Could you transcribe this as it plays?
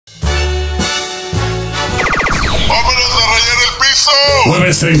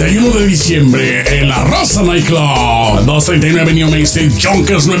Jueves 31 de diciembre en la Raza Nightclub, 239 New Main Street,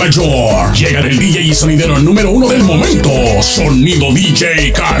 Yonkers, Nueva York. Llega el DJ y sonidero número 1 del momento, Sonido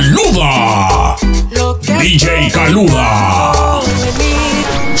DJ Caluda. DJ Caluda.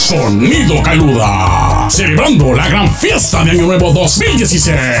 Sonido Caluda. Celebrando la gran fiesta de Año Nuevo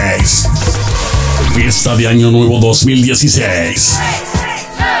 2016. Fiesta de Año Nuevo 2016.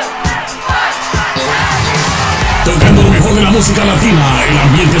 Tocando lo mejor de la música latina, el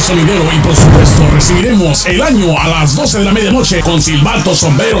ambiente sonidero y por supuesto recibiremos el año a las 12 de la medianoche con silbato,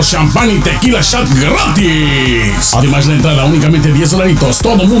 sombrero, champán y tequila shot gratis. Además la entrada únicamente $10,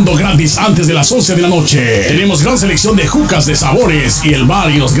 todo mundo gratis antes de las 11 de la noche. Tenemos gran selección de jucas de sabores y el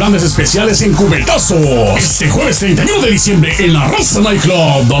bar y los grandes especiales en cubetazos. Este jueves 31 de diciembre en la Raza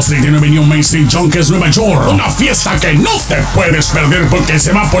Nightclub, 239 New Main Street, Yonkers, Nueva York. Una fiesta que no te puedes perder porque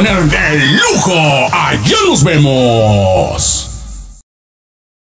se va a poner de lujo. Allá nos vemos.